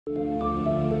กรา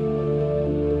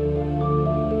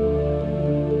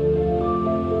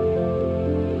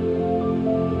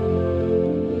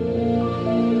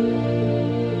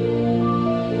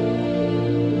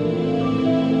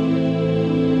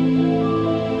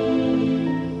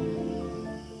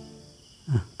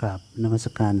บนมัส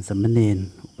การสามเณร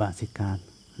อุบาสิกา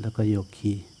แล้วก็โย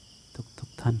คีทุก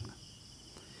ท่าน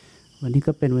วันนี้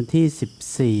ก็เป็นวัน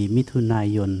ที่14มิถุนา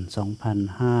ยน2563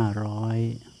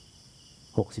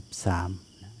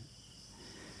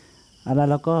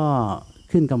แล้วก็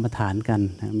ขึ้นกรรมฐานกัน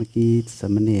เมื่อกี้สา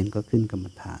มเณรก็ขึ้นกรรม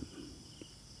ฐา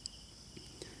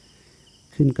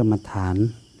น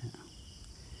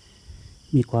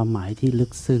มีความหมายที่ลึ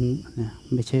กซึ้งนะ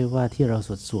ไม่ใช่ว่าที่เรา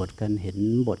สวดกันเห็น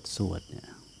บทสวดเนี่ย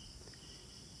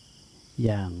อ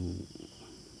ย่าง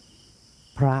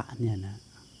พระเนี่ยนะ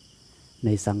ใน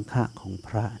สังฆะของพ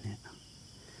ระเนี่ย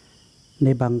ใน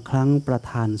บางครั้งประ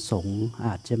ธานสงฆ์อ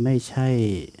าจจะไม่ใช่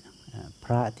พ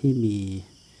ระที่มี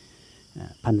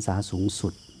พรรษาสูงสุ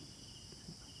ด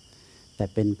แต่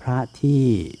เป็นพระที่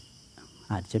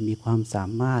อาจจะมีความสา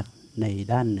มารถใน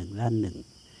ด้านหนึ่ง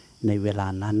ในเวลา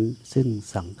นั้นซึ่ง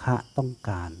สังฆะต้อง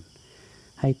การ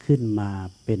ให้ขึ้นมา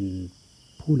เป็น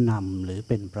ผู้นำหรือ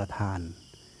เป็นประธาน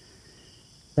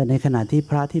แต่ในขณะที่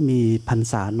พระที่มีพรร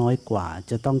ษาน้อยกว่า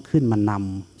จะต้องขึ้นมาน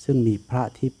ำซึ่งมีพระ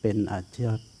ที่เป็นอาจจ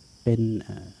ะเป็น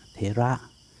เถระ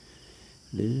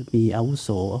หรือมีอาวุโส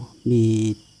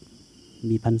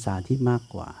มีพรรษาที่มาก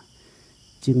กว่า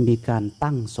จึงมีการ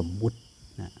ตั้งสมมุติ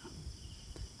นะ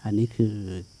อันนี้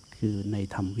คือใน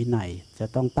ธรรมวินัยจะ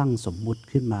ต้องตั้งสมมุติ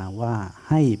ขึ้นมาว่า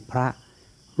ให้พระ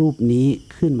รูปนี้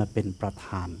ขึ้นมาเป็นประธ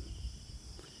าน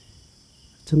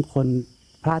ซึ่ง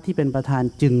พระที่เป็นประธาน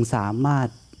จึงสามารถ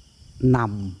น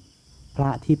ำพระ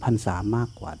ที่พรรษามาก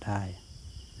กว่าได้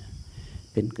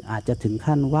เป็นอาจจะถึง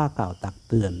ขั้นว่ากล่าวตัก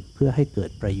เตือนเพื่อให้เกิ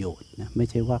ดประโยชน์นะไม่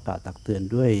ใช่ว่ากล่าวตักเตือน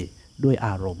ด้วยอ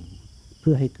ารมณ์เ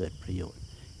พื่อให้เกิดประโยชน์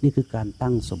นี่คือการ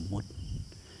ตั้งสมมุติ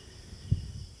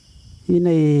ที่ใ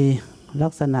นลั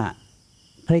กษณะ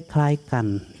คล้ายๆกัน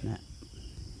นะ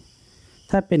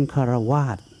ถ้าเป็นฆราวา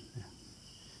ส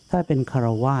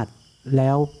แ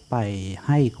ล้วไปใ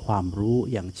ห้ความรู้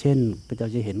อย่างเช่นเรา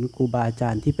จะเห็นครูบาอาจา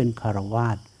รย์ที่เป็นฆราวา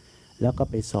สแล้วก็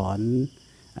ไปสอน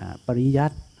ปริยั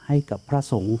ติให้กับพระ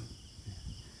สงฆ์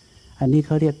อันนี้เข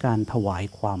าเรียกการถวาย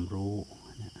ความรู้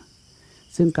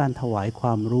ซึ่งการถวายคว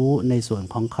ามรู้ในส่วน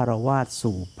ของฆราวาส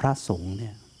สู่พระสงฆ์เ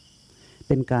นี่ยเ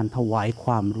ป็นการถวายค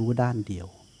วามรู้ด้านเดียว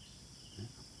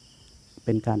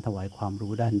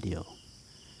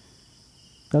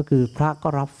ก็คือพระก็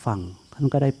รับฟังท่าน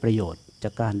ก็ได้ประโยชน์จา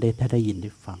กการได้ยินไ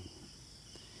ด้ฟัง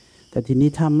แต่ทีนี้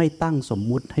ถ้าไม่ตั้งสม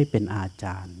มุติให้เป็นอาจ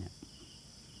ารย์เนี่ย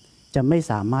จะไม่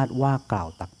สามารถว่ากล่าว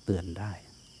ตักเตือนได้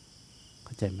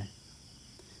เข้าใจไหม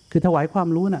คือถวายความ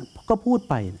รู้น่ะก็พูด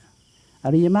ไปนะอ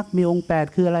ริยมรรคมีองค์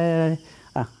8คืออะไร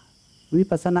วิ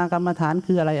ปัสสนากรรมฐาน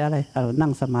คืออะไรนั่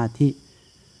งสมาธิ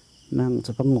นั่งส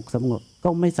งบก็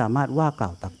ไม่สามารถว่ากล่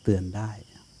าวตักเตือนได้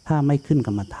ถ้าไม่ขึ้นก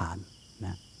รรมฐานน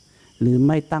ะหรือไ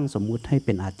ม่ตั้งสมมุติให้เ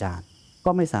ป็นอาจารย์ก็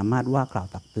ไม่สามารถว่ากล่าว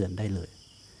ตักเตือนได้เลย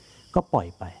ก็ปล่อย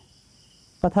ไป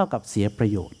ก็เท่ากับเสียประ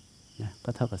โยชน์นะ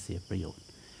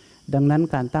ดังนั้น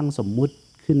การตั้งสมมุติ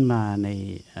ขึ้นมาใน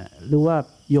หรือว่า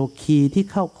โยคีที่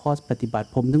เข้าคอร์สปฏิบัติ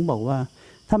ผมถึงบอกว่า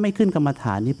ถ้าไม่ขึ้นกรรมฐ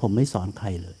านนี่ผมไม่สอนใคร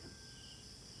เลย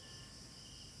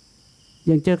อ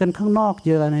ย่างเจอกันข้างนอกเจ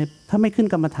ออะไรถ้าไม่ขึ้น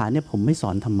กรรมฐานเนี่ยผมไม่ส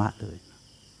อนธรรมะเลย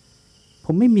ผ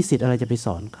มไม่มีสิทธิ์อะไรจะไปส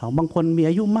อนเขาบางคนมี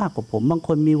อายุมากกว่าผมบางค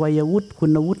นมีวัยวุฒิคุ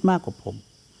ณวุฒิมากกว่าผ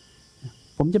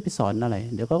มจะไปสอนอะไร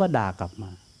เดี๋ยวก็ด่ากลับมา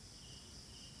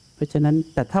เพราะฉะนั้น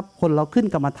แต่ถ้าคนเราขึ้น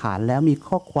กรรมฐานแล้วมี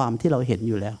ข้อความที่เราเห็น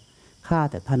อยู่แล้วข้า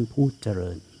แต่ท่านผู้เจริ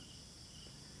ญ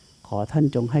ขอท่าน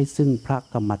จงให้ซึ่งพระ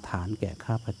กรรมฐานแก่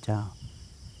ข้าพเจ้า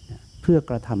เพื่อ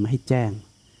กระทำให้แจ้ง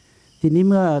ทีนี้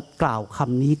เมื่อกล่าวค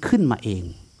ำนี้ขึ้นมาเอง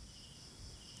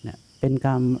เป็นก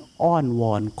ารอ้อนว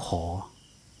อนขอ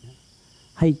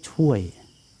ให้ช่วย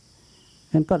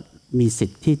นั้นก็มีสิ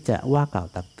ทธิ์ที่จะว่ากล่าว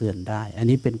ตักเตือนได้อัน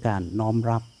นี้เป็นการน้อม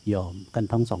รับยอมกัน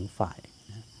ทั้งสองฝ่าย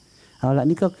เอาละ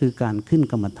นี่ก็คือการขึ้น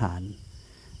กรรมฐาน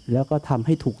แล้วก็ทำใ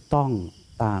ห้ถูกต้อง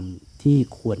ตามที่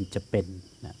ควรจะเป็น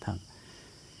นะครับ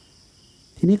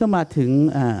ทีนี้ก็มาถึง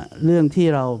เรื่องที่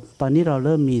ตอนนี้เราเ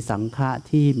ริ่มมีสังฆะ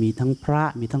ที่มีทั้งพระ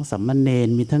มีทั้งสามเณร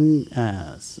มีทั้ง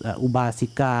อุบาสิ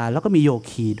กาแล้วก็มีโย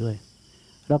คีด้วย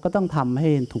เราก็ต้องทำให้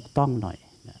ถูกต้องหน่อย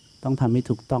ต้องทำให้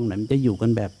ถูกต้องหน่อยมันจะอยู่กั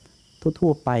นแบบทั่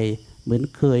วๆไปเหมือน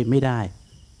เคยไม่ได้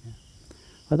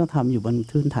เราต้องทำอยู่บน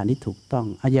พื้นฐานที่ถูกต้อง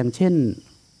อย่างเช่น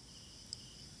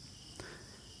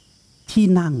ที่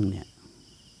นั่งเนี่ย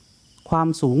ความ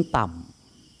สูงต่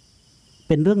ำเ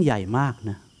ป็นเรื่องใหญ่มาก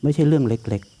นะไม่ใช่เรื่องเ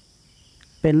ล็ก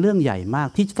ๆเป็นเรื่องใหญ่มาก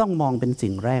ที่ต้องมองเป็น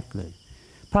สิ่งแรกเลย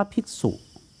พระภิกษุ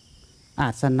อา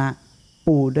สนะ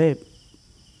ปู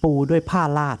ด้วยผ้า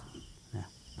ลาด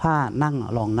ผ้านั่ง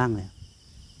รองนั่งเลย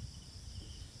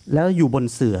แล้วอยู่บน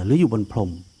เสื่อหรืออยู่บนพร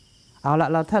มเอาละ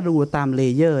เราถ้าดูตามเล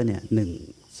เยอร์เนี่ย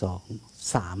1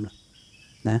 2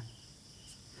 3นะ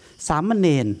สามเณ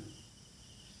ร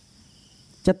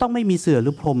จะต้องไม่มีเสื่อหรื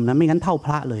อพรมนะไม่งั้นเท่าพ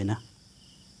ระเลยนะ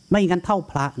ไม่งั้นเท่า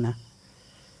พระนะ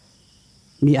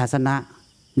มีอาสนะ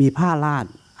มีผ้าลาด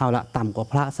เอาละต่ำกว่า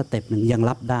พระสเต็ปหนึ่งยัง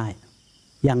รับได้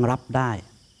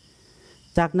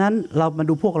จากนั้นเรามา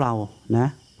ดูพวกเรานะ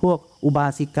พวกอุบา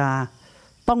สิกา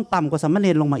ต้องต่ำกว่าสามเณ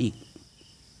รลงมาอีก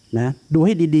นะดูใ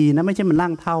ห้ดีๆนะไม่ใช่มันนั่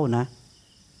งเท่านะ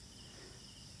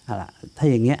เอาละถ้า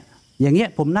อย่างเงี้ย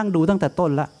ผมนั่งดูตั้งแต่ต้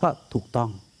นแล้วก็ถูกต้อง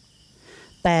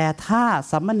แต่ถ้า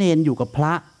สามเณรอยู่กับพร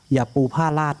ะอย่าปูผ้า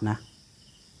ลาดนะ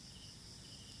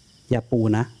อย่าปู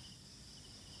นะ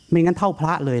ไม่งั้นเท่าพร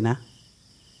ะเลยนะ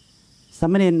สา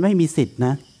มเณรไม่มีสิทธิ์น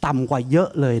ะต่ำกว่าเยอะ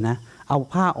เลยนะเอา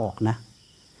ผ้าออกนะ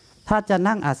ถ้าจะ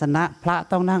นั่งอาสนะพระ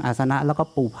ต้องนั่งอาสนะแล้วก็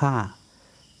ปูผ้า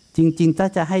จริงๆถ้า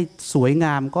จะให้สวยง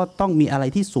ามก็ต้องมีอะไร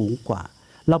ที่สูงกว่า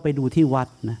เราไปดูที่วัด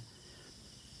นะ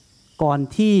ก่อน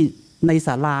ที่ในศ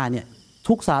าลาเนี่ย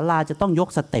ทุกศาลาจะต้องยก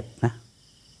สเต็ปนะ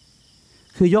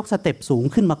คือยกสเต็ปสูง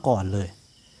ขึ้นมาก่อนเลย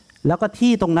แล้วก็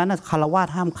ที่ตรงนั้นคฤหัส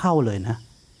ถ์ห้ามเข้าเลยนะ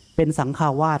เป็นสังฆา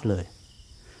วาสเลย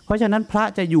เพราะฉะนั้นพระ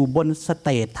จะอยู่บนสเต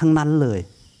จทั้งนั้นเลย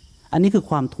อันนี้คือ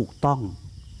ความถูกต้อง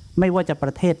ไม่ว่าจะป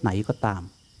ระเทศไหนก็ตาม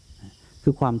คื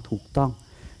อความถูกต้อง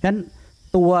ฉะนั้น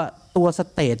ตัวส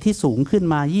เตจที่สูงขึ้น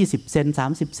มา20 เซน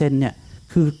30 เซนเนี่ย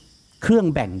คือเครื่อง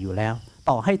แบ่งอยู่แล้ว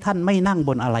ต่อให้ท่านไม่นั่งบ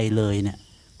นอะไรเลยเนี่ย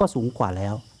ก็สูงกว่าแล้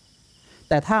ว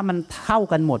แต่ถ้ามันเท่า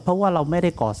กันหมดเพราะว่าเราไม่ได้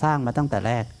ก่อสร้างมาตั้งแต่แ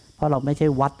รกเพราะเราไม่ใช่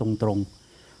วัดตรง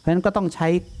ๆเพราะฉะนั้นก็ต้องใช้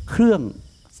เครื่อง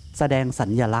แสดงสั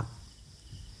ญลักษณ์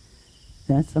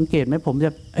นะสังเกตไหมผมจ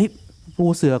ะปู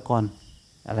เสือก่อน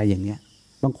อะไรอย่างเงี้ย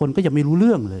บางคนก็ยังไม่รู้เ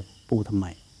รื่องเลยปูทำไม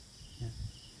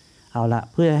เอาละ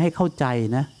เพื่อให้เข้าใจ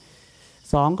นะ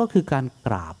2ก็คือการก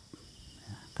ราบ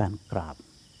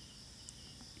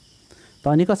ต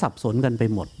อนนี้ก็สับสนกันไป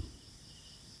หมด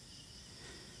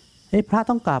พระ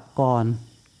ต้องกราบก่อน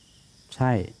ใ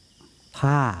ช่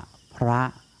ถ้าพระ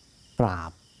กรา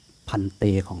บพันเต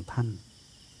ของท่าน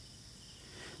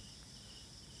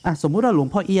สมมุติว่าหลวง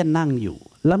พ่อเอี้ยนนั่งอยู่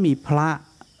แล้วมีพระ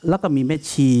แล้วก็มีแม่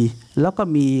ชีแล้วก็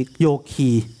มีโยคี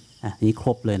นี่คร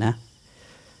บเลยนะ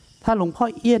ถ้าหลวงพ่อ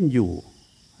เอี้ยนอยู่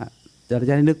จะ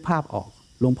ได้นึกภาพออก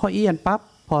หลวงพ่อเอี้ยนปั๊บ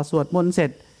พอสวดมนต์เสร็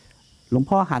จหลวง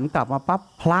พ่อหันกลับมาปั๊บ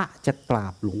พระจะกรา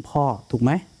บหลวงพ่อถูกไห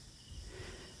ม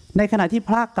ในขณะที่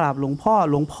พระกราบหลวง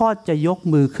พ่อจะยก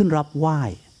มือขึ้นรับไหว้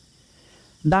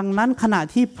ดังนั้นขณะ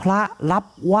ที่พระรับ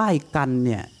ไหว้กันเ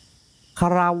นี่ยฆ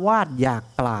ราวาสอยาก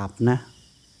กราบนะ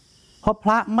เพราะพ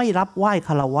ระไม่รับไหว้ฆ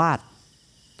ราวาส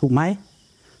ถูกไหม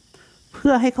เ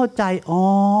พื่อให้เข้าใจ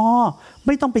ไ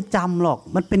ม่ต้องไปจำหรอก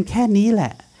มันเป็นแค่นี้แหล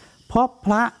ะเพราะพ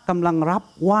ระกำลังรับ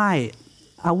ไหว้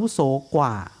อาวุโสกว่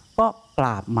าก็กร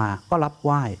าบมาก็รับไห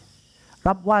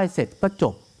ว้เสร็จก็จ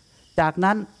บจาก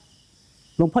นั้น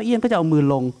หลวงพ่อเอี้ยนก็จะเอามือ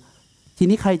ลงที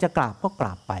นี้ใครจะกราบก็กร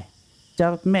าบไปจะ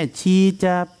แม่ชีจ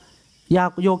ะ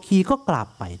โยคีก็กราบ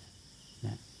ไปน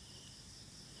ะ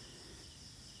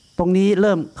ตรงนี้เ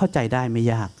ริ่มเข้าใจได้ไม่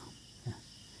ยาก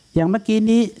อย่างเมื่อกี้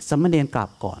นี้สามเณรกราบ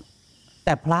ก่อนแ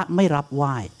ต่พระไม่รับไห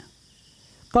ว้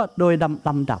ก็โดยล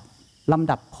ำ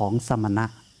ดับของสมณะ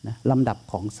นะลำดับ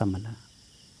ของสมณะ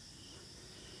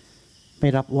ไม่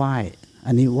รับไหว้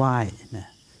อันนี้ไหว้นะ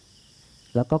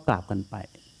แล้วก็กราบกันไป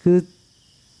คือ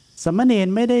สามเณร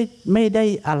ไม่ได้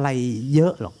อะไรเยอ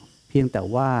ะหรอกเพียงแต่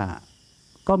ว่า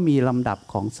ก็มีลำดับ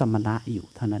ของสมณะอยู่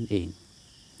เท่านั้นเอง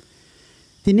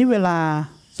ทีนี้เวลา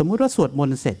สมมุติว่าสวดม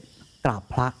นต์เสร็จกราบ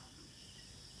พระ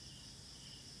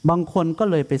บางคนก็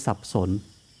เลยไปสับสน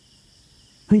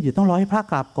เดี๋ยวต้องรอให้พระ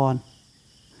กราบก่อน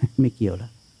ไม่เกี่ยวแล้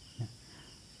ว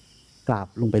กราบ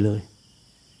ลงไปเลย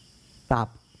กราบ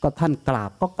ก็ท่านกรา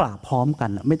บก็กราบพร้อมกั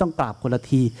นไม่ต้องกราบคนละ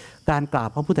ทีการกราบ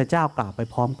พระพุทธเจ้ากราบไป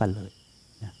พร้อมกันเลย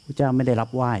พระเจ้าไม่ได้รับ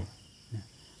ไหว้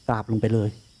กราบลงไปเลย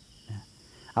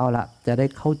เอาละจะได้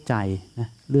เข้าใจนะ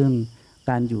เรื่อง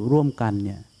การอยู่ร่วมกันเ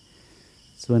นี่ย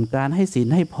ส่วนการให้ศีล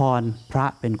ให้พรพระ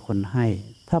เป็นคนให้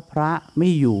ถ้าพระไม่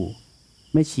อยู่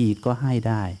ไม่ชีก็ให้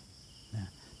ได้นะ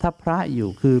ถ้าพระอยู่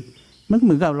คือมันเห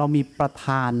มือนกับเรามีประธ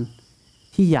าน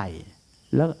ที่ใหญ่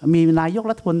แล้วมีนายก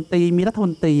รัฐมนตรีมีรัฐม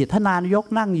นตรีถ้านายก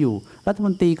นั่งอยู่รัฐม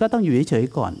นตรีก็ต้องอยู่เฉย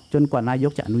ๆก่อนจนกว่านาย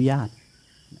กจะอนุญาต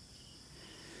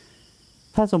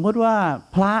ถ้าสมมติว่า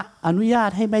พระอนุญาต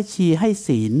ให้แม่ชีให้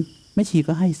ศีลแม่ชี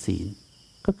ก็ให้ศีล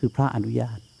ก็คือพระอนุญ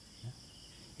าต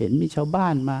เห็นมีชาวบ้า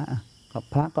นมากับ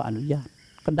พระก็อนุญาต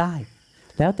ก็ได้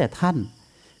แล้วแต่ท่าน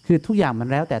คือทุกอย่างมัน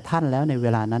แล้วแต่ท่านแล้วในเว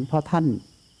ลานั้นเพราะท่า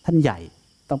นใหญ่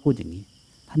ต้องพูดอย่างนี้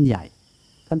ท่านใหญ่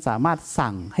ท่านสามารถ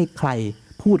สั่งให้ใคร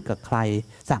พูดกับใคร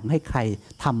สั่งให้ใคร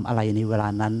ทำอะไรในเวลา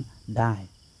นั้นได้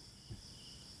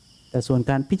แต่ส่วน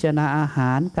การพิจารณาอาห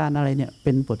ารการอะไรเนี่ยเ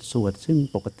ป็นบทสวดซึ่ง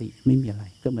ปกติไม่มีอะไร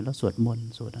ก็เหมือนเราสวดมนต์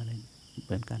สวดอะไรเห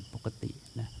มือนกันปกติ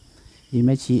นะอีแ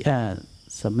ม่ชี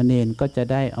สมณเณรก็จะ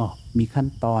ได้มีขั้น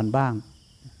ตอนบ้าง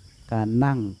การ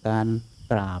นั่งการ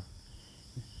กราบ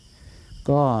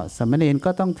ก็สมณเณรก็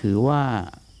ต้องถือว่า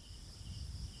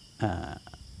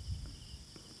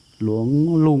หลวง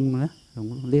ลุงนะ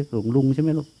เรียกหลวงลุงใช่ไหม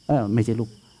ลูกไม่ใช่ลูก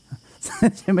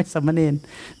ใช่ไหมสมณเณร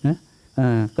นะ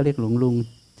ก็เรียกหลวงลุง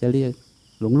จะเรียก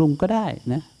หลวงลุงก็ได้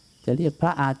นะจะเรียกพร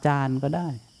ะอาจารย์ก็ได้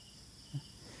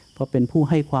เพราะเป็นผู้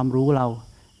ให้ความรู้เรา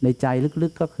ในใจลึ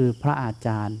กๆก็คือพระอาจ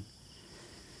ารย์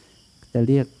จะ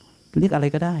เรียกอะไร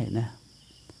ก็ได้นะ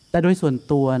แต่โดยส่วน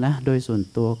ตัวนะโดยส่วน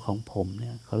ตัวของผมเนี่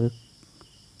ยเขาเ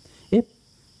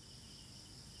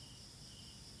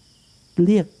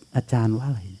รียกอาจารย์ว่า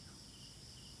อะไร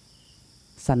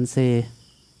ซันเซ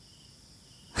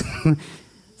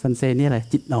ซันเซนี่อะไร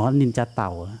จิตหนอนนินจาเต่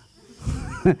า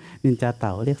นินจาเต่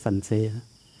าเรียกซันเซ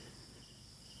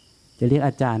จะเรียก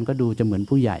อาจารย์ก็ดูจะเหมือน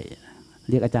ผู้ใหญ่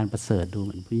เรียกอาจารย์ประเสริฐดูเห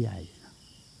มือนผู้ใหญ่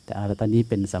แต่ตอนนี้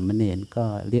เป็นสามเณรก็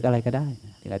เรียกอะไรก็ได้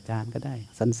เรียกอาจารย์ก็ได้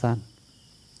สั้น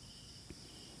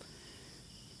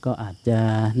ๆก็อาจจะ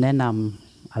แนะน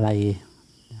ำอะไร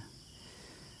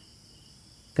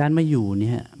การมาอยู่เ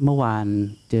นี่ยเมื่อวาน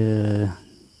เจอ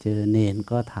เนน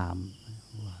ก็ถาม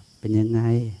ว่าเป็นยังไง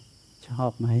ชอ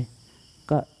บไหม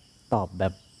ก็ตอบแบ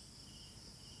บ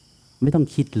ไม่ต้อง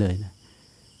คิดเลยนะ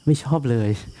ไม่ชอบเลย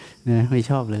นะไม่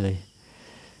ชอบเลย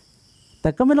แต่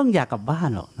ก็ไม่ต้องอยากกลับบ้าน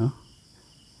หรอกเนาะ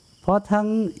เพราะทั้ง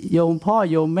โยมพ่อ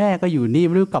โยมแม่ก็อยู่นี่ไ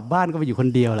ม่รู้กลับบ้านก็ไปอยู่คน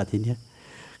เดียวล่ะทีเนี้ย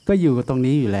ก็อยู่ตรง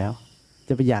นี้อยู่แล้วจ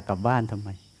ะไปอยากกลับบ้านทำไม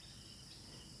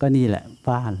ก็นี่แหละ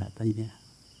บ้านแหละตอนนี้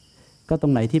ก็ตร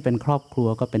งไหนที่เป็นครอบครัว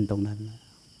ก็เป็นตรงนั้น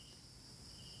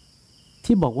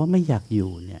ที่บอกว่าไม่อยากอยู่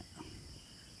เนี่ย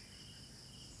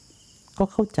ก็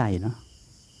เข้าใจเนาะ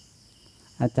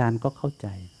อาจารย์ก็เข้าใจ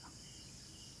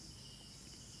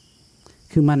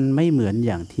คือมันไม่เหมือนอ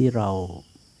ย่างที่เร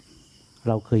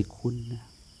าเคยคุ้นนะ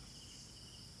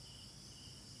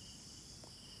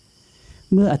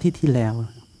เมื่ออาทิตย์ที่แล้ว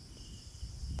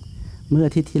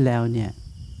เนี่ย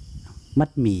มัด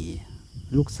หมี่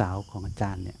ลูกสาวของอาจ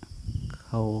ารย์เนี่ย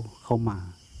เขามา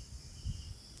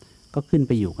ก็ขึ้นไ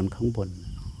ปอยู่กันข้างบน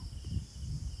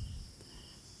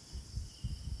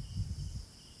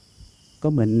ก็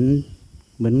เหมื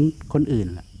อนคนอื่น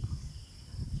แหละ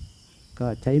ก็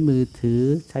ใช้มือถือ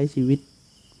ใช้ชีวิต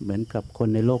เหมือนกับคน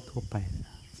ในโลกทั่วไป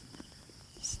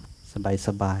ส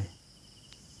บาย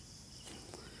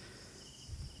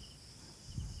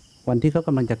วันที่เขาก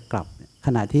ำลังจะกลับข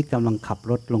ณะที่กำลังขับ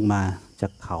รถลงมาจา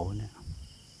กเขาเนี่ย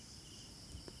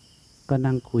ก็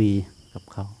นั่งคุยกับ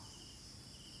เขา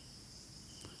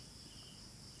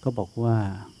ก็บอกว่า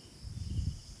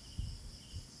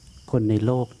คนในโ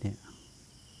ลกเนี่ย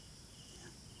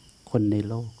คนใน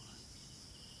โลก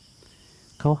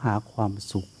เขาหาความ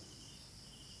สุข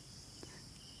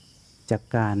จาก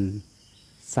การ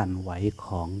สั่นไหวข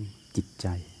องจิตใจ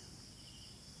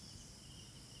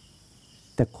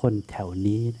แต่คนแถว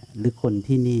นี้หรือคน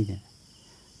ที่นี่เนี่ย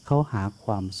เขาหาค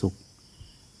วามสุข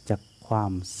จากควา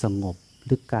มสงบห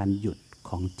รือการหยุดข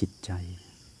องจิตใจ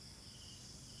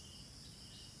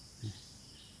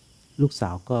ลูกสา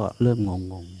วก็เริ่มง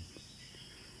ง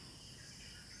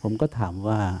ผมก็ถาม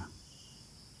ว่า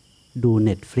ดู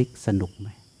Netflix สนุกไหม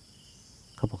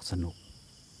เขาบอกสนุก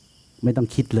ไม่ต้อง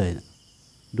คิดเลย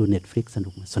ดู Netflix สนุ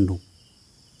กไหมสนุก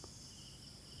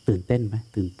ตื่นเต้นไหม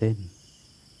ตื่นเต้น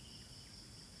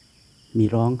มี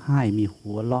ร้องไห้มี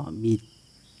หัวเราะมี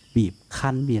บีบ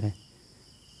คั้นมีอะไร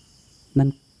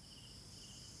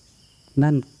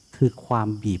นั่นคือความ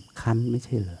บีบคั้นไม่ใ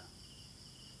ช่เหรอ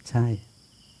ใช่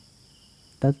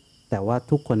แต่ว่า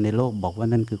ทุกคนในโลกบอกว่า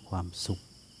นั่นคือความสุข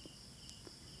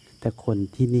แต่คน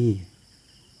ที่นี่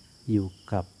อยู่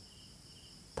กับ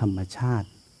ธรรมชาติ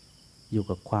อยู่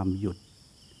กับความหยุด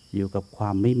อยู่กับควา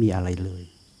มไม่มีอะไรเลย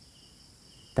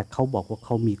แต่เขาบอกว่าเข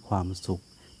ามีความสุข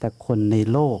แต่คนใน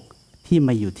โลกที่ม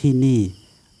าอยู่ที่นี่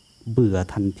เบื่อ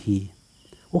ทันที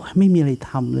โอ้ยไม่มีอะไร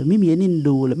ทำเลยไม่มีอันนี้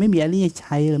ดูเลยไม่มีอันนี้ใ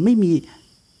ช้เลยไม่มี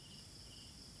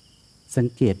สัง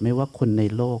เกตไหมว่าคนใน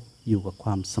โลกอยู่กับคว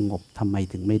ามสงบทำไม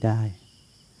ถึงไม่ได้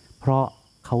เพราะ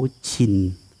เขาชิน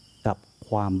กับค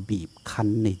วามบีบคั้น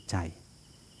ในใจ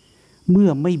เมื่อ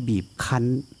ไม่บีบคั้น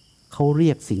เขาเรี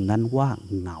ยกสิ่งนั้นว่า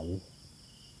เหงา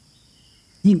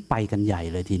ยิ่งไปกันใหญ่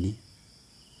เลยทีนี้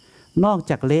นอก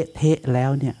จากเละเทะแล้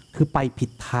วเนี่ยคือไปผิ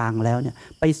ดทางแล้วเนี่ย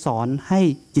ไปสอนให้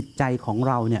จิตใจของ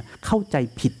เราเนี่ยเข้าใจ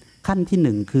ผิด ขั้นที่ห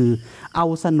นึ่งคือเอา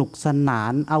สนุกสนา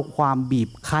นเอาความบีบ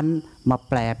คั้นมา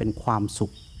แปลเป็นความสุ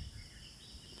ข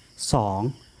สอง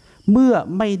เมื่อ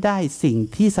ไม่ได้สิ่ง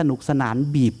ที่สนุกสนาน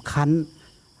บีบคั้น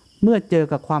เมื่อเจอ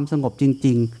กับความสงบจ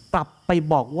ริงๆกลับไป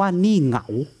บอกว่านี่เหงา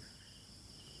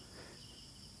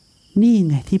นี่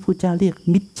ไงที่พระเจ้าเรียก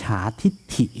มิจฉาทิฏ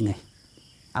ฐิไง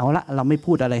เอาละเราไม่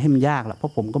พูดอะไรให้มันยากละเพรา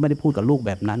ะผมก็ไม่ได้พูดกับลูกแ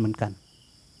บบนั้นเหมือนกัน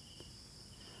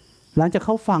หลังจากเข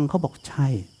าฟังเขาบอกใช่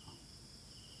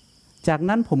จาก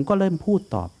นั้นผมก็เริ่มพูด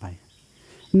ต่อไป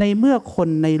ในเมื่อคน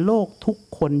ในโลกทุก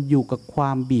คนอยู่กับคว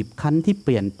ามบีบคั้นที่เป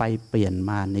ลี่ยนไปเปลี่ยน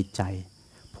มาในใจ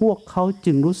พวกเขา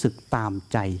จึงรู้สึกตาม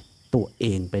ใจตัวเอ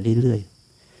งไปเรื่อย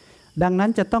ๆดังนั้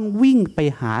นจะต้องวิ่งไป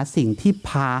หาสิ่งที่พ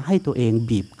าให้ตัวเอง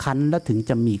บีบคั้นแล้วถึง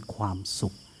จะมีความสุ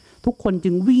ขทุกคนจึ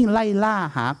งวิ่งไล่ล่า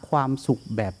หาความสุข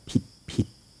แบบผิด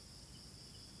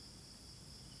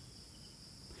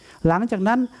หลังจาก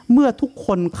นั้นเมื่อทุกค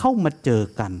นเข้ามาเจอ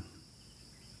กัน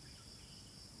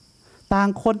ต่าง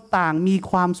คนต่างมี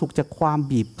ความสุขจากความ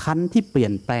บีบคั้นที่เปลี่ย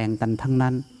นแปลงกันทั้ง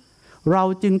นั้นเรา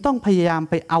จึงต้องพยายาม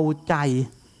ไปเอาใจ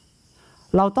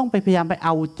เราต้องพยายามไปเอ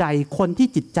าใจคนที่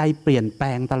จิตใจเปลี่ยนแปล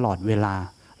งตลอดเวลา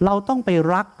เราต้องไป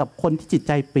รักกับคนที่จิตใ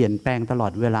จเปลี่ยนแปลงตลอ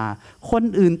ดเวลาคน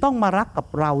อื่นต้องมารักกับ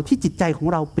เราที่จิตใจของ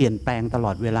เราเปลี่ยนแปลงตล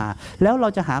อดเวลาแล้วเรา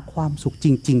จะหาความสุขจ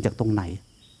ริงๆจากตรงไหน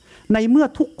ในเมื่อ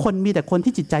ทุกคนมีแต่คน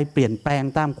ที่จิตใจเปลี่ยนแปลง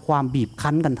ตามความบีบ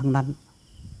คั้นกันทั้งนั้น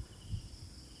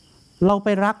เราไป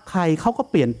รักใครเขาก็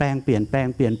เปลี่ยนแปลง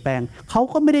เขา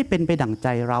ก็ไม่ได้เป็นไปดั่งใจ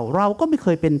เราก็ไม่เค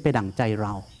ยเป็นไปดั่งใจเร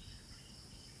า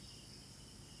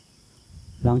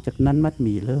หลังจากนั้นมัดห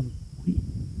มี่เริ่ม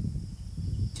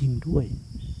จริงด้วย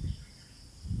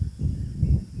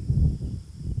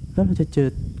แล้วเราจะเจอ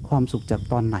ความสุขจาก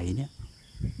ตอนไหนเนี่ย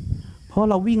เพราะ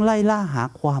เราวิ่งไล่ล่าหา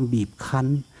ความบีบคั้น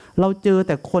เราเจอแ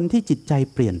ต่คนที่จิตใจ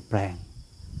เปลี่ยนแปลง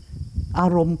อา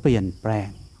รมณ์เปลี่ยนแปลง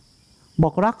บอ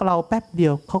กรักเราแป๊บเดี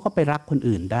ยวเขาก็ไปรักคน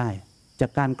อื่นได้จา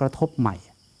กการกระทบใหม่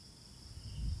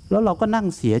แล้วเราก็นั่ง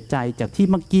เสียใจจากที่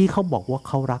เมื่อกี้เขาบอกว่าเ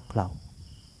ขารักเรา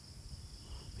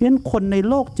เพราะฉะนั้นคนใน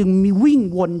โลกจึงมีวิ่ง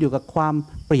วนอยู่กับความ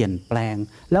เปลี่ยนแปลง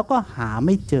แล้วก็หาไ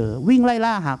ม่เจอวิ่งไล่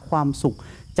ล่าหาความสุข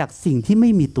จากสิ่งที่ไม่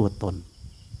มีตัวตน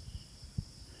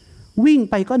วิ่ง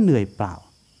ไปก็เหนื่อยเปล่า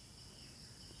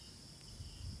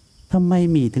ทำไม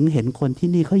มีถึงเห็นคนที่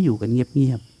นี่เขาอยู่กันเงี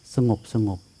ยบๆสง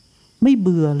บไม่เ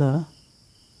บื่อเหรอ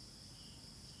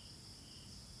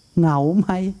เหงาไหม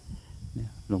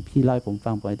หลวงพี่เล่าให้ผม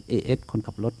ฟังไปASคน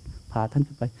ขับรถพาท่าน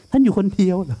ขึ้นไปท่านอยู่คนเดี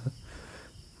ยวเหรอ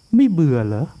ไม่เบื่อ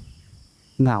เหรอ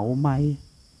เหงาไหม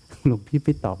หลวงพี่ไ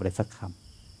ม่ตอบอะไรสักค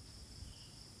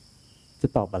ำจะ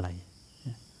ตอบอะไร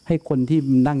ให้คนที่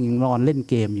นั่งยังนอนเล่น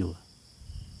เกมอยู่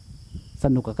ส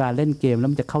นุกกับการเล่นเกมแล้ว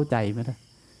มันจะเข้าใจไหมล่ะ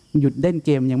หยุดเล่นเก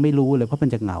มยังไม่รู้เลยเพราะมัน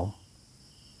จะเหงา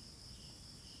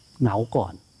ก่อ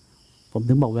นผม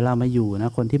ถึงบอกเวลามาอยู่นะ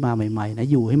คนที่มาใหม่ๆนะ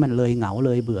อยู่ให้มันเลยเหงาเ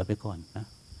ลยเบื่อไปก่อนนะ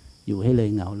อยู่ให้เลย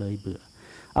เหงาเลยเบื่อ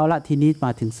เอาละทีนี้ม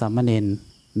าถึงสามเณร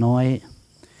น้อย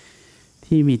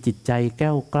ที่มีจิตใจแก้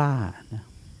วกล้านะ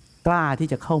กล้าที่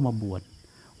จะเข้ามาบวช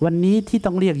วันนี้ที่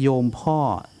ต้องเรียกโยมพ่อ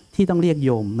ที่ต้องเรียกโ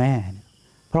ยมแม่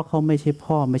เพราะเขาไม่ใช่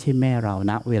พ่อไม่ใช่แม่เรา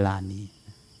ณเวลานี้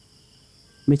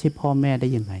ไม่ใช่พ่อแม่ได้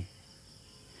ยังไง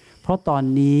เพราะตอน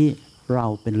นี้เรา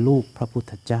เป็นลูกพระพุท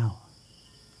ธเจ้า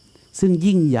ซึ่ง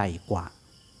ยิ่งใหญ่กว่า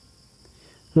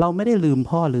เราไม่ได้ลืม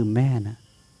พ่อลืมแม่นะ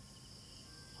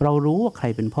เรารู้ว่าใคร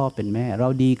เป็นพ่อเป็นแม่เรา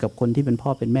ดีกับคนที่เป็นพ่อ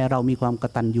เป็นแม่เรามีความก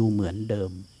ตัญญูเหมือนเดิ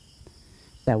ม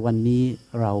แต่วันนี้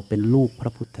เราเป็นลูกพร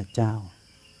ะพุทธเจ้า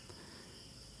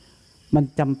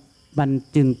มัน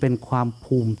จึงเป็นความ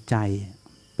ภูมิใ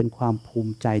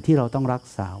จที่เราต้องรัก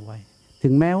ษาไว้ถึ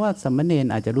งแม้ว่าสามเณร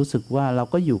อาจจะรู้สึกว่าเรา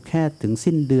ก็อยู่แค่ถึง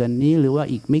สิ้นเดือนนี้หรือว่า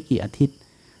อีกไม่กี่อาทิตย์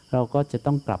เราก็จะ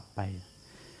ต้องกลับไป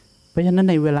เพราะฉะนั้น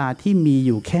ในเวลาที่มีอ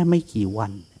ยู่แค่ไม่กี่วั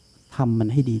นทำมัน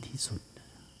ให้ดีที่สุด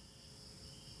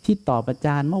ที่ตอบอาจ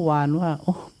ารย์เมื่อวานว่าโ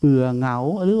อ้เบื่อเหงา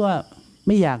หรือว่าไ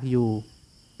ม่อยากอยู่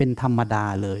เป็นธรรมดา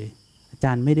เลยอาจ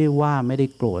ารย์ไม่ได้ว่าไม่ได้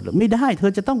โกรธหรือไม่ได้เธ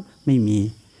อจะต้องไม่มี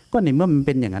ก็ในเมื่อมันเ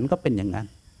ป็นอย่างนั้นก็เป็นอย่างนั้น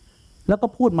แล้วก็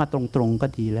พูดมาตรงๆก็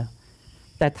ดีแล้ว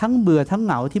แต่ทั้งเบื่อทั้งเ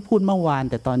หงาที่พูดเมื่อวาน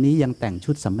แต่ตอนนี้ยังแต่ง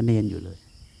ชุดสามเณรอยู่เลย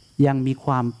ยังมีค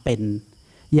วามเ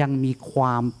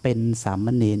ป็นสาม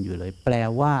เณรอยู่เลยแปล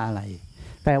ว่าอะไร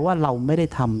แปลว่าเราไม่ได้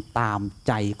ทำตามใ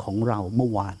จของเราเมื่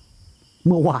อวา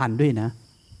นด้วยนะ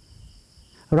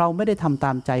เราไม่ได้ทำต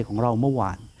ามใจของเราเมื่อว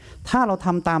านถ้าเราท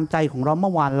ำตามใจของเราเ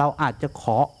มื่อวานเราอาจจะข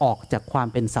อออกจากความ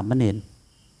เป็นสามเณร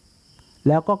แ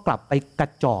ล้วก็กลับไปกร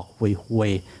ะจอกห่ว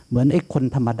ยๆเหมือนไอ้คน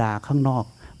ธรรมดาข้างนอก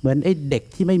เหมือนไอ้เด็ก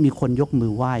ที่ไม่มีคนยกมื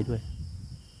อไหว้ด้วย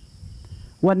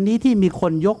วันนี้ที่มีค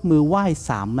นยกมือไหว้ส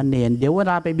ามเณรเดี๋ยวเว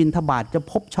ลาไปบิณฑบาตจะ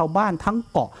พบชาวบ้านทั้ง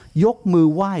เกาะยกมือ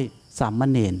ไหว้สาม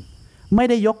เณร ไม่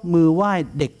ได้ยกมือไหว้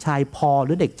เด็กชายพอห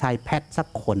รือเด็กชายแพทสัก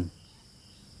คน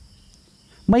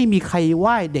ไม่มีใครไห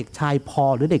ว้เด็กชายพอ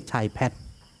หรือเด็กชายแพท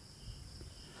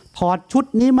ถอดชุด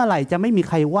นี้เมื่อไหร่จะไม่มี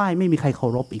ใครไหว้ไม่มีใครเคา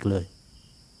รพอีกเลย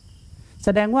แส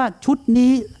ดงว่าชุด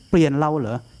นี้เปลี่ยนเราเหร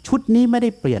อชุดนี้ไม่ได้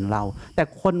เปลี่ยนเราแต่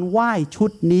คนไหว้ชุ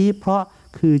ดนี้เพราะ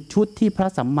คือชุดที่พระ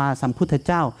สัมมาสัมพุทธเ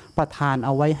จ้าประทานเอ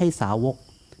าไว้ให้สาวก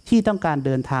ที่ต้องการเ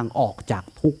ดินทางออกจาก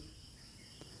ทุกข์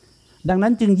ดังนั้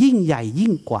นจึงยิ่งใหญ่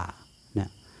ยิ่งกว่าเนี่ย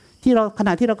ที่เราขณ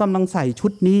ะที่เรากำลังใส่ชุ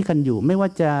ดนี้กันอยู่ไม่ว่า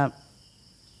จะ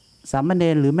สามเณ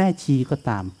รหรือแม่ชีก็ต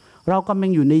ามเรากำลั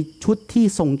งอยู่ในชุดที่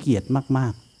ทรงเกียรติมา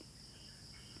ก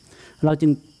ๆเราจึ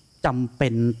งจำเป็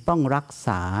นต้องรักษ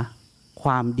าคว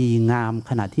ามดีงาม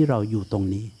ขณะที่เราอยู่ตรง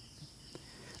นี้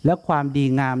และความดี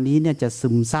งามนี้เนี่ยจะซึ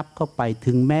มซับเข้าไป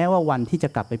ถึงแม้ว่าวันที่จะ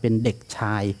กลับไปเป็นเด็กช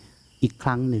ายอีกค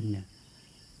รั้งหนึ่งเนี่ย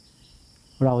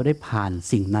เราได้ผ่าน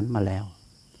สิ่งนั้นมาแล้ว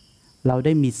เราไ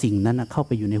ด้มีสิ่งนั้นเข้าไ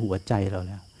ปอยู่ในหัวใจเราแ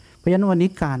ล้วเพราะฉะนั้นวันนี้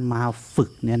การมาฝึ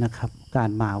กเนี่ยนะครับการ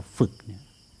มาฝึกเนี่ย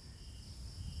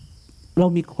เรา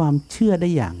มีความเชื่อได้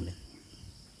อย่างหนึ่ง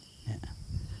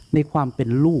ในความเป็น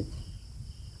ลูก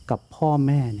กับพ่อแ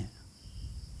ม่เนี่ย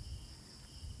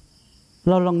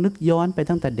เราลองนึกย้อนไป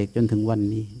ตั้งแต่เด็กจนถึงวัน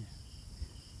นี้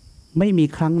ไม่มี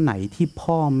ครั้งไหนที่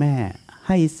พ่อแม่ใ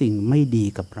ห้สิ่งไม่ดี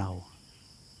กับเรา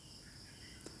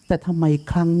แต่ทำไม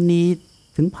ครั้งนี้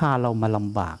ถึงพาเรามาล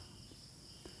ำบาก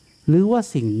หรือว่า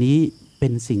สิ่งนี้เป็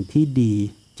นสิ่งที่ดี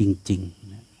จริงๆ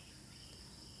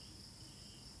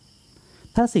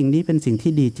ถ้าสิ่งนี้เป็นสิ่ง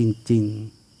ที่ดีจริง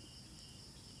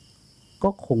ๆก็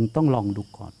คงต้องลองดู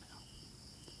ก่อน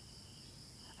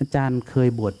อาจารย์เคย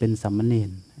บวชเป็นสามเณ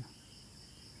ร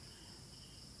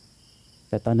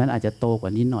แต่ตอนนั้นอาจจะโตกว่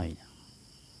านี้หน่อย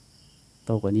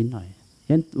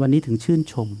งั้นวันนี้ถึงชื่น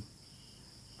ชม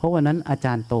เพราะวันนั้นอาจ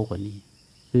ารย์โตกว่านี้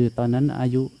คือตอนนั้นอา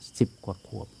ยุ10 กว่าข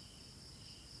วบ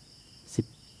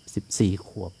14 ข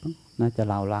วบน่าจะ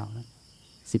ราวๆแล้ว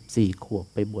14 ขวบ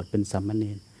ไปบวชเป็นสามเณ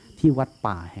รที่วัด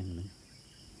ป่าแห่งหนึ่ง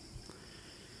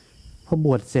พอบ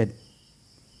วชเสร็จ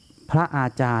พระอา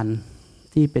จารย์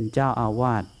ที่เป็นเจ้าอาว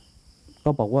าสก็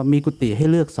บอกว่ามีกุฏิให้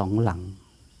เลือก2 หลัง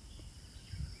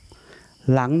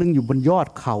หลังหนึ่งอยู่บนยอด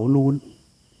เขานู้น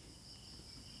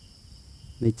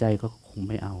ในใจก็คง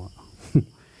ไม่เอา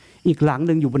อีกหลังห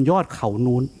นึ่งอยู่บนยอดเขา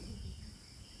นู้น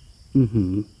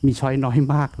มีช้อยน้อย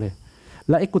มากเลยแ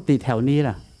ล้วไอ้กุฏิแถวนี้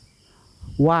ล่ะ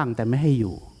ว่างแต่ไม่ให้อ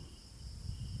ยู่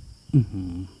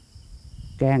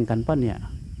แกล้งกันป่ะเนี่ย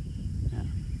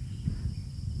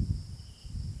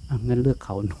งั้นเลือกเข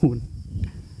านู้น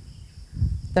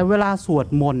แต่เวลาสวด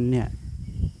มนต์เนี่ย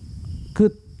คือ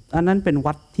อันนั้นเป็น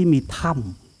วัดที่มีถ้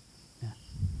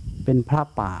ำเป็นพระ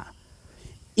ป่า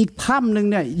อีกถ้ำหนึ่ง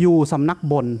เนี่ยอยู่สำนัก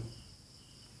บน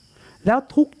แล้ว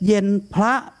ทุกเย็นพร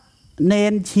ะเน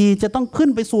นชีจะต้องขึ้น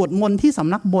ไปสวดมนต์ที่ส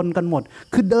ำนักบนกันหมด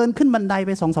คือเดินขึ้นบันไดไ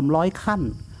ป200-300 ขั้น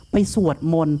ไปสวด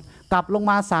มนต์กลับลง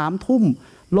มา3 ทุ่ม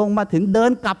ลงมาถึงเดิน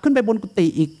กลับขึ้นไปบนกุฏิ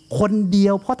อีกคนเดี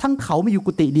ยวเพราะทั้งเขามีอยู่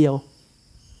กุฏิเดียว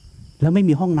แล้วไม่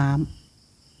มีห้องน้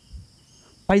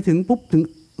ำไปถึงปุ๊บถึง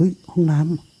ห้องน้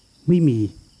ำไม่มี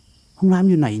ห้องน้ำ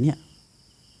อยู่ไหนเนี่ย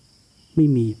ไม่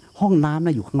มีห้องน้ำน่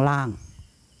ะอยู่ข้างล่าง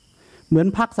เหมือน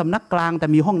พักสำนักกลางแต่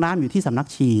มีห้องน้ำอยู่ที่สำนัก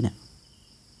ชีเนี่ย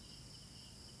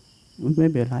ไม่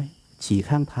เป็นไรฉี่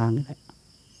ข้างทางนี่แหละ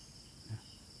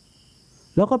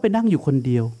แล้วก็ไปนั่งอยู่คนเ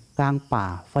ดียวกลางป่า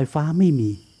ไฟฟ้าไม่มี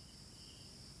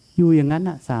อยู่อย่างนั้น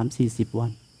น่ะ30-40 วั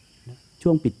นช่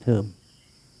วงปิดเทอม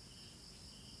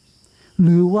ห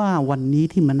รือว่าวันนี้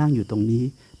ที่มานั่งอยู่ตรงนี้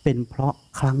เป็นเพราะ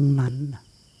ครั้งนั้น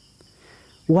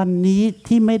วันนี้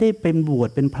ที่ไม่ได้เป็นบวช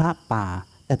เป็นพระป่า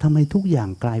แต่ทำไมทุกอย่าง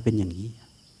กลายเป็นอย่างนี้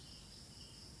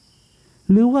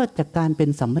หรือว่าจากการเป็น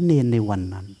สามเณรในวัน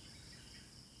นั้น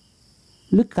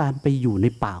หรือการไปอยู่ใน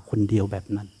ป่าคนเดียวแบบ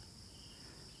นั้น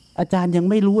อาจารย์ยัง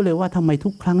ไม่รู้เลยว่าทำไมทุ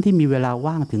กครั้งที่มีเวลา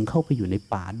ว่างถึงเข้าไปอยู่ใน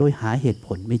ป่าโดยหาเหตุผ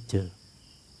ลไม่เจอ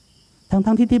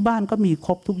ทั้งที่บ้านก็มีค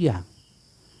รบทุกอย่าง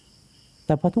แ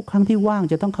ต่พอทุกครั้งที่ว่าง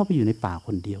จะต้องเข้าไปอยู่ในป่าค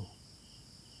นเดียว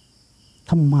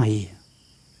ทำไม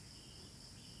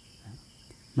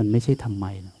มันไม่ใช่ทำไม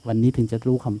นะวันนี้ถึงจะ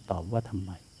รู้คำตอบว่าทำไ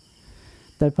ม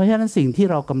แต่เพราะฉะนั้นสิ่งที่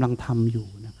เรากำลังทำอยู่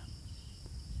นะครับ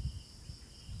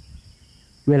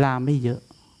เวลาไม่เยอะ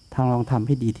ทางลองทำใ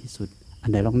ห้ดีที่สุดอัน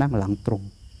ไหนลองนั่งหลังตรง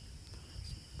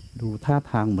ดูท่า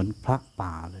ทางเหมือนพระ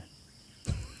ป่าเลย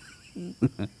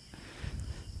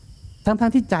ทั้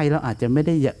งที่ใจเราอาจจะไม่ไ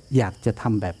ด้อยากจะท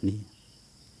ำแบบนี้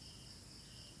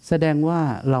แสดงว่า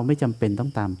เราไม่จำเป็นต้อ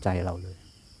งตามใจเราเลย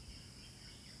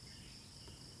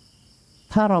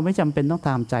ถ้าเราไม่จำเป็นต้องต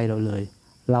ามใจเราเลย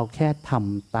เราแค่ท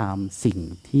ำตามสิ่ง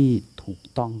ที่ถูก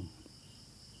ต้อง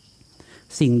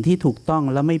สิ่งที่ถูกต้อง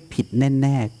แล้วไม่ผิดแ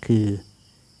น่ๆคือ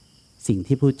สิ่ง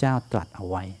ที่พระเจ้าตรัสเอา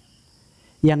ไว้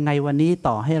ยังไงวันนี้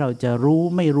ต่อให้เราจะรู้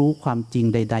ไม่รู้ความจริง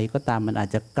ใดๆก็ตามมันอาจ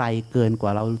จะไกลเกินกว่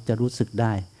าเราจะรู้สึกไ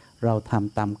ด้เราท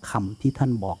ำตามคำที่ท่า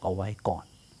นบอกเอาไว้ก่อน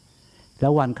แล้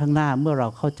ววันข้างหน้าเมื่อเรา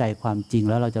เข้าใจความจริง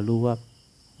แล้วเราจะรู้ว่า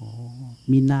โอ้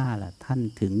มิน่าล่ะท่าน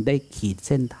ถึงได้ขีดเ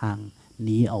ส้นทาง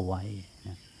นี้เอาไว้น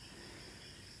ะ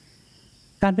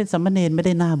การเป็นสามเณรไม่ไ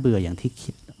ด้น่าเบื่ออย่างที่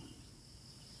คิด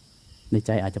ในใ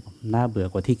จอาจจะน่าเบื่อ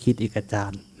กว่าที่คิดอีกอาจา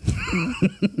รย์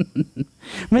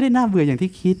ไม่ได้น่าเบื่ออย่าง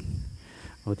ที่คิด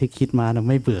โอ้ที่คิดมานะ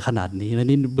ไม่เบื่อขนาดนี้แล้ว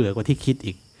นี่เบื่อกว่าที่คิด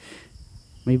อีก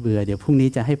ไม่เบื่อเดี๋ยวพรุ่งนี้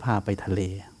จะให้พาไปทะเล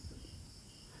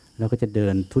แล้วก็จะเดิ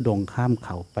นธุดงค์ข้ามเข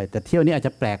าไปแต่เที่ยวนี้อาจจ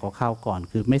ะแปลกกว่าคราวก่อน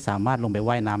คือไม่สามารถลงไป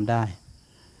ว่ายน้ำได้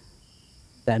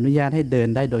แต่อนุญาตให้เดิน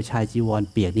ได้โดยชายจีวร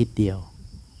เปียกนิดเดียว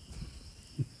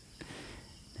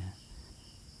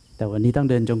แต่วันนี้ต้อง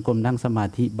เดินจงกรมนั่งสมา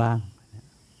ธิบ้าง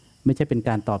ไม่ใช่เป็นก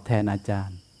ารตอบแทนอาจาร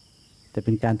ย์แต่เ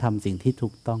ป็นการทำสิ่งที่ถู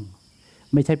กต้อง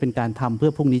ไม่ใช่เป็นการทำเพื่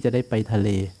อพรุ่งนี้จะได้ไปทะเล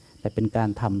แต่เป็นการ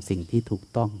ทำสิ่งที่ถูก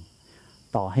ต้อง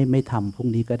ต่อให้ไม่ทำพรุ่ง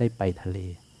นี้ก็ได้ไปทะเล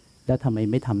แล้วทำไม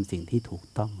ไม่ทำสิ่งที่ถูก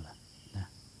ต้องล่ะนะ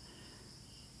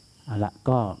เอาละ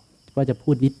ก็จะพู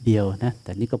ดนิดเดียวนะแ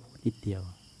ต่นี่ก็พูดนิดเดียว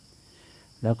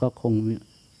แล้วก็คง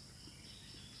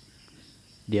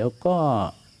เดี๋ยวก็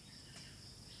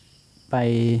ไป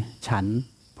ฉัน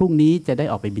พรุ่งนี้จะได้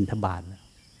ออกไปบิณฑบาตแล้ว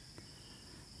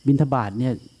บิณฑบาตเนี่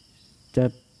ยจะ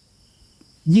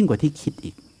ยิ่งกว่าที่คิด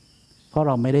อีกเพราะเ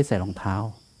ราไม่ได้ใส่รองเท้า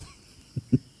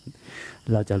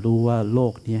เราจะรู้ว่าโล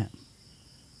กเนี่ย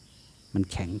มัน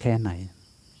แข็งแค่ไหน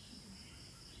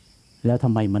แล้วทำ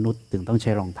ไมมนุษย์ถึงต้องใ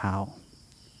ช้รองเท้า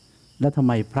แล้วทำไ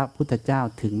มพระพุทธเจ้า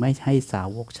ถึงไม่ให้สา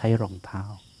วกใช้รองเท้า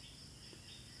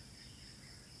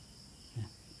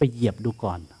ไปเหยียบดู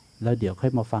ก่อนแล้วเดี๋ยวค่อ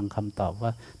ยมาฟังคำตอบว่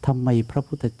าทำไมพระ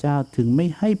พุทธเจ้าถึงไม่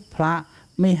ให้พระ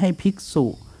ไม่ให้ภิกษุ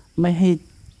ไม่ใ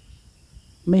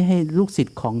ห้ลูกศิษ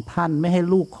ย์ของท่านไม่ให้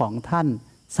ลูกของท่าน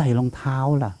ใส่รองเท้า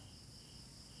ล่ะ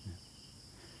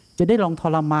จะได้ลองท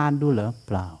รมานดูเหรอเ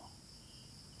ปล่า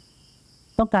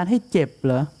ต้องการให้เจ็บเ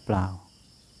หรอเปล่า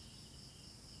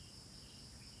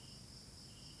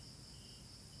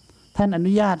ท่านอ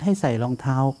นุญาตให้ใส่รองเ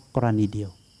ท้ากรณีเดีย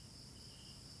ว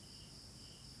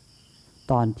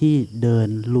ตอนที่เดิน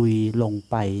ลุยลง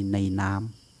ไปในน้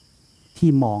ำที่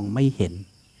มองไม่เห็น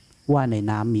ว่าใน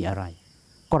น้ำมีอะไร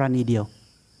กรณีเดียว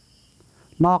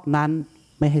นอกนั้น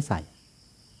ไม่ให้ใส่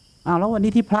อ้าวแล้ววัน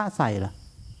นี้ที่พระใส่ล่ะ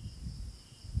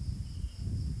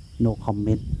no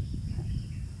comment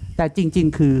แต่จริง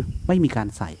ๆคือไม่มีการ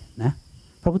ใส่นะ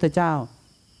พระพุทธเจ้า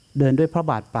เดินด้วยพระ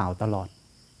บาทเปล่าตลอด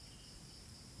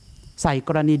ใส่ก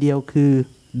รณีเดียวคือ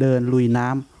เดินลุยน้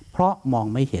ำเพราะมอง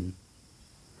ไม่เห็น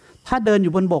ถ้าเดินอ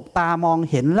ยู่บนบกตามอง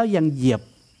เห็นแล้วยังเหยียบ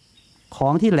ขอ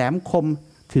งที่แหลมคม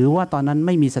ถือว่าตอนนั้นไ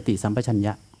ม่มีสติสัมปชัญญ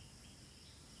ะ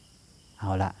เอ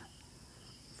าละ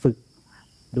ฝึก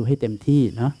ดูให้เต็มที่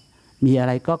เนาะมีอะไ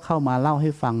รก็เข้ามาเล่าให้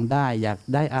ฟังได้อยาก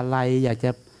ได้อะไรอยากจ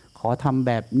ะขอทำแ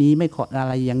บบนี้ไม่ขออะ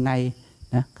ไรยังไง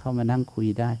นะเข้ามานั่งคุย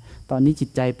ได้ตอนนี้จิต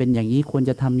ใจเป็นอย่างนี้ควร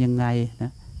จะทำยังไงน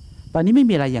ะตอนนี้ไม่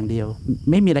มีอะไรอย่างเดียว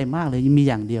ไม่มีอะไรมากเลยมี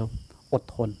อย่างเดียวอด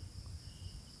ทน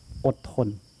อดทน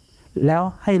แล้ว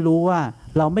ให้รู้ว่า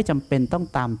เราไม่จำเป็นต้อง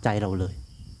ตามใจเราเลย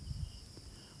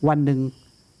วันหนึ่ง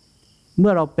เมื่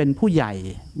อเราเป็นผู้ใหญ่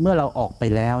เมื่อเราออกไป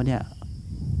แล้วเนี่ย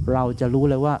เราจะรู้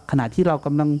เลยว่าขณะที่เราก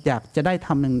ำลังอยากจะได้ท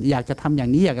ำอยากจะทำอย่า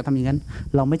งนี้อยากจะทำอย่างนั้น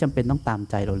เราไม่จำเป็นต้องตาม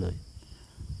ใจเราเลย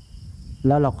แ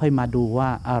ล้วเราค่อยมาดูว่า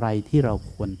อะไรที่เรา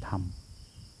ควรท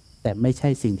ำแต่ไม่ใช่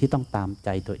สิ่งที่ต้องตามใจ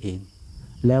ตัวเอง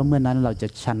แล้วเมื่อนั้นเราจะ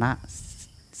ชนะ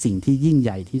สิ่งที่ยิ่งให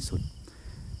ญ่ที่สุด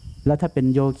แล้วถ้าเป็น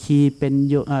โยคีเ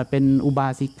ป็นอุบา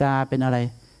สิกาเป็นอะไร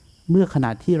เมื่อขณ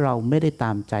ะที่เราไม่ได้ต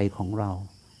ามใจของเรา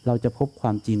เราจะพบคว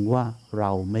ามจริงว่าเร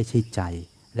าไม่ใช่ใจ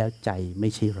แล้วใจไม่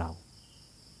ใช่เรา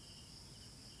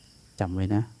จำไว้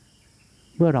นะ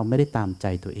เมื่อเราไม่ได้ตามใจ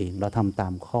ตัวเองเราทำตา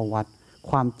มข้อวัด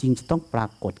ความจริงจะต้องปรา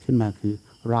กฏขึ้นมาคือ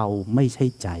เราไม่ใช่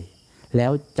ใจแล้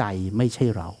วใจไม่ใช่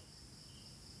เรา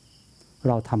เ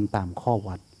ราทำตามข้อ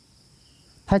วัด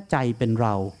ถ้าใจเป็นเร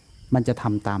ามันจะท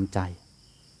ำตามใจ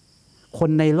คน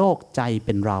ในโลกใจเ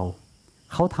ป็นเรา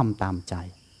เขาทำตามใจ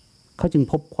เขาจึง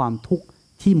พบความทุกข์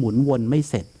ที่หมุนวนไม่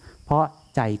เสร็จเพราะ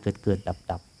ใจเกิด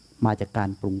ดับมาจากการ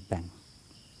ปรุงแต่ง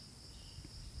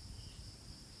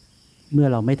เมื่อ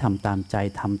เราไม่ทำตามใจ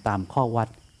ทำตามข้อวัด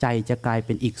ใจจะกลายเ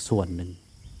ป็นอีกส่วนหนึ่ง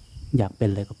อยากเป็น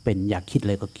อะไรก็เป็นอยากคิดอะ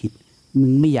ไรก็คิดมึ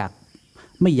งไม่อยา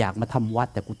กมาทำวัด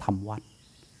แต่กูทำวัด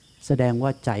แสดงว่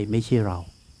าใจไม่ใช่เรา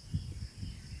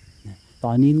ต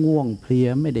อนนี้ง่วงเพลีย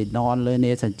ไม่ได้นอนเลยเน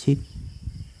สันชิก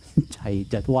ใจ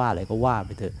จะว่าอะไรก็ว่าไป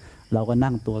เถอะเราก็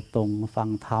นั่งตัวตรงฟัง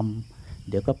ธรรม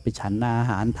เดี๋ยวก็ไปฉันอา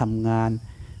หารทำงาน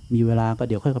มีเวลาก็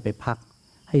เดี๋ยวค่อยไปพัก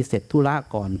ให้เสร็จธุระ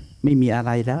ก่อนไม่มีอะไ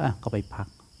รแล้วก็ไปพัก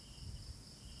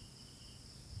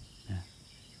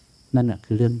นั่นน่ะ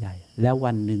คือเรื่องใหญ่แล้ว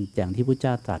วันหนึ่งอย่างที่พระเจ้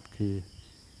าตรัสคือ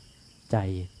ใจ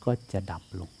ก็จะดับ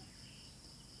ลง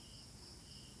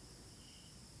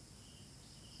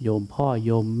โยมพ่อโ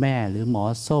ยมแม่หรือหมอ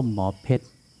ส้มหมอเพชร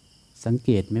สังเก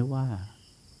ตไหมว่า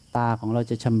ตาของเรา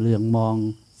จะชำเลืองมอง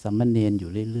สามเณรอ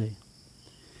ยู่เรื่อย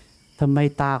ๆทำไม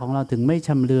ตาของเราถึงไม่ช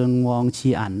ำเลืองมองชี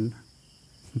อั๋น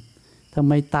ทำ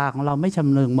ไมตาของเราไม่ช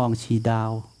ำเลืองมองชีดา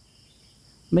ว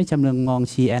ไม่ชำเลืองมอง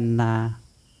ชีแอนนา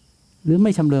หรือไ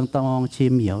ม่ชำเลืองตองชี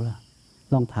เหมียวล่ะ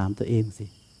ลองถามตัวเองสิ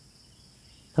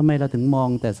ทำไมเราถึงมอง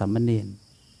แต่สามเณร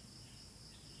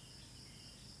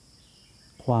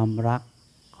ความรัก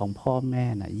ของพ่อแม่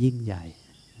น่ะยิ่งใหญ่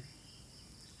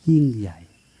ยิ่งใหญ่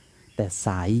แต่ส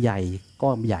ายใหญ่ก็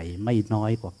ใหญ่ไม่น้อ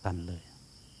ยกว่ากันเลย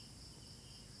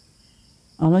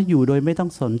เอาแล้วอยู่โดยไม่ต้อง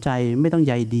สนใจไม่ต้อง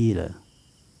ใยดีเหรอ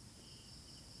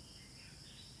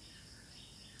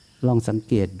ลองสังเ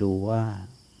กตดูว่า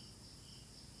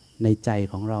ในใจ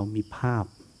ของเรามีภาพ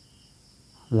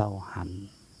เราหัน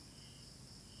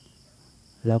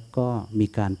แล้วก็มี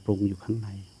การปรุงอยู่ข้างใน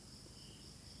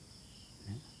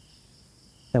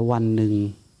แต่วันหนึ่ง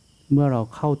เมื่อเรา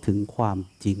เข้าถึงความ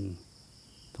จริง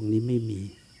ตรงนี้ไม่มี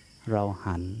เรา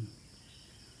หัน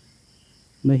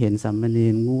เมื่อเห็นสามเณ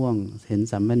รง่วงเห็น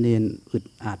สามเณรอึด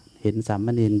อัดเห็นสาม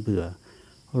เณรเบื่อ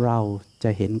เราจะ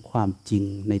เห็นความจริง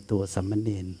ในตัวสามเณ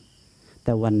รแ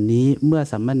ต่วันนี้เมื่อ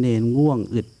สามเณรง่วง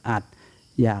อึดอัด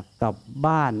อยากกลับ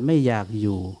บ้านไม่อยากอ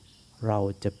ยู่เรา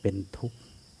จะเป็นทุกข์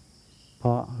เพร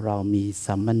าะเรามีส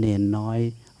ามเณรน้อย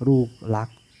รูปลัก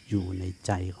ษณ์อยู่ในใ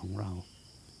จของเรา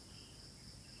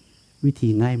วิธี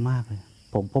ง่ายมากเลย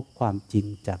ผมพบความจริง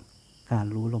จากการ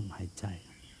รู้ลมหายใจ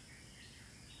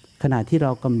ขณะที่เร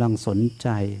ากำลังสนใจ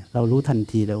เรารู้ทัน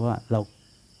ทีเลยว่าเรา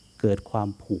เกิดความ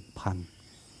ผูกพัน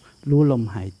รู้ลม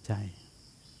หายใจ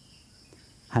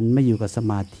หันมาอยู่กับส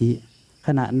มาธิข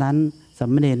ณะนั้นสา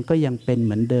มเณรก็ยังเป็นเห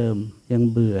มือนเดิมยัง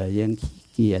เบื่อยังขี้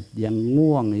เกียจยัง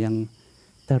ง่วงยัง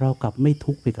แต่เรากลับไม่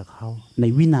ทุกข์ไปกับเขาใน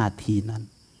วินาทีนั้น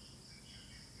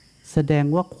แสดง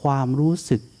ว่าความรู้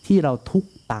สึกที่เราทุก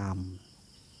ข์ตาม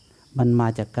มันมา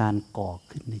จากการก่อ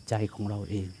ขึ้นในใจของเรา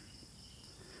เอง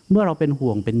เมื่อเราเป็นห่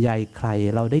วงเป็นใยใคร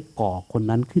เราได้ก่อคน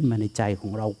นั้นขึ้นมาในใจขอ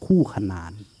งเราคู่ขนา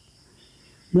น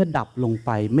เมื่อดับลงไป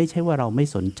ไม่ใช่ว่าเราไม่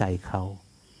สนใจเขา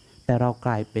แต่เราก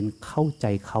ลายเป็นเข้าใจ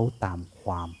เขาตามค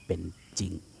วามเป็นจริ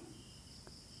ง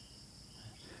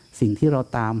สิ่งที่เรา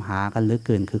ตามหากันเหลือเ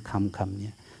กินคือคำ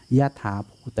นี้ยะถา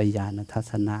ภูตญาณทั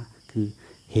ศนะคือ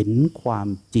เห็นความ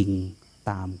จริง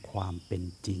ตามความเป็น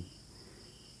จริง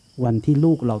วันที่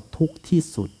ลูกเราทุกข์ที่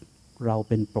สุดเรา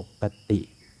เป็นปกติ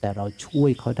แต่เราช่วย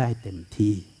เขาได้เต็ม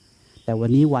ที่แต่วัน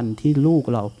นี้วันที่ลูก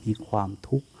เรามีความ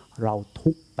ทุกข์เรา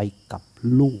ทุกข์ไปกับ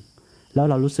ลูกแล้ว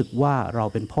เรารู้สึกว่าเรา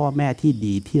เป็นพ่อแม่ที่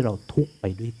ดีที่เราทุกข์ไป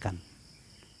ด้วยกัน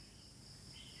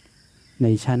ใน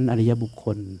ชั้นอริยบุคค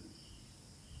ล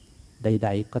ใด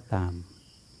ๆก็ตาม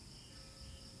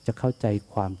จะเข้าใจ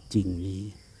ความจริงนี้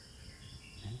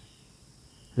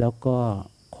แล้วก็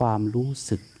ความรู้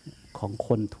สึกของค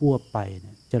นทั่วไป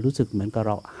จะรู้สึกเหมือนกับเ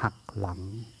ราหักหลัง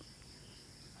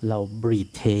เราบรี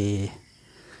เท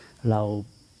เร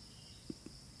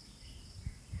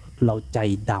าใจ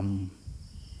ด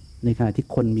ำในขณะที่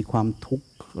คนมีความทุกข์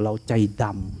เราใจด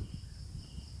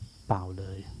ำเปล่าเล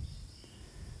ย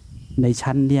ใน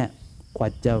ชั้นเนี่ยกว่า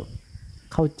จะ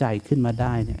เข้าใจขึ้นมาไ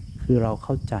ด้เนี่ยคือเราเ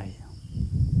ข้าใจ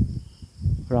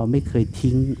เราไม่เคย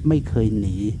ทิ้งไม่เคยห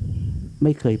นีไ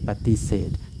ม่เคยปฏิเสธ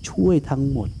ช่วยทั้ง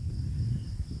หมด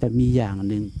แต่มีอย่าง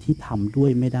หนึ่งที่ทำด้ว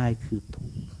ยไม่ได้คือทุ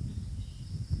กข์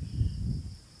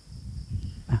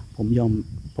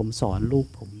ผมสอนลูก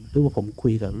ผมหรือว่าผมคุ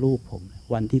ยกับลูกผม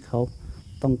วันที่เขา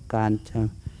ต้องการจะ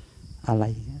อะไร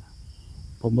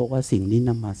ผมบอกว่าสิ่งนี้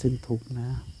นำมาซึ่งทุกข์นะ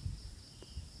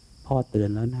พ่อเตือน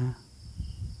แล้วนะ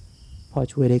พ่อ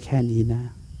ช่วยได้แค่นี้นะ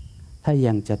ถ้า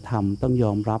ยังจะทำต้องย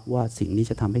อมรับว่าสิ่งนี้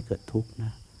จะทำให้เกิดทุกข์น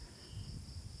ะ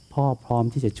พ่อพร้อม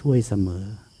ที่จะช่วยเสมอ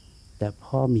แต่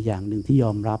พ่อมีอย่างหนึ่งที่ย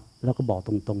อมรับแล้วก็บอกต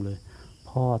รงๆเลย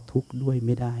พ่อทุกข์ด้วยไ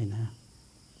ม่ได้นะ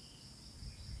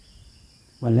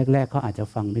วันแรกๆเขาอาจจะ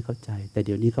ฟังไม่เข้าใจแต่เ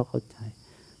ดี๋ยวนี้เขาเข้าใจ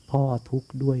พ่อทุกข์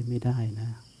ด้วยไม่ได้นะ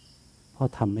พ่อ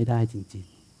ทำไม่ได้จริง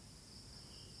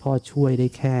ๆพ่อช่วยได้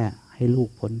แค่ให้ลูก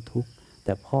พ้นทุกข์แ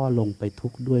ต่พ่อลงไปทุ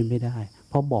กข์ด้วยไม่ได้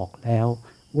เพราะบอกแล้ว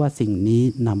ว่าสิ่งนี้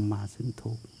นำมาซึ่ง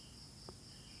ทุกข์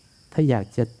ถ้าอยาก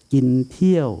จะกินเ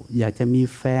ที่ยวอยากจะมี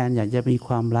แฟนอยากจะมีค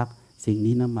วามรักสิ่ง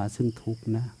นี้นำมาซึ่งทุกข์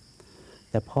นะ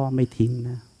แต่พ่อไม่ทิ้ง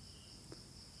นะ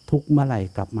ทุกข์เมื่อไหร่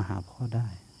กลับมาหาพ่อได้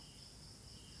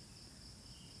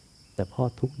แต่พ่อ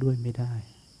ทุกข์ด้วยไม่ได้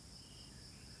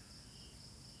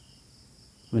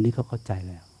วันนี้เขาเข้าใจ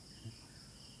แล้ว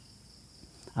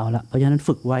เอาละเพราะฉะนั้น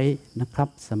ฝึกไว้นะครับ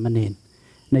สามเณร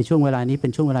ในช่วงเวลานี้เป็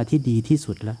นช่วงเวลาที่ดีที่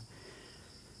สุดแล้ว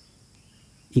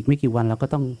อีกไม่กี่วันเราก็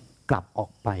ต้องกลับออ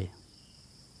กไป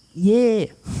เย่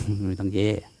ไม่ต้องเย่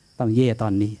ต้องเย่ตอ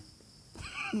นนี้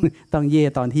ต้องเย่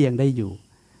ตอนที่ยังได้อยู่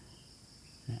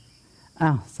อ้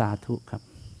าวสาธุครับ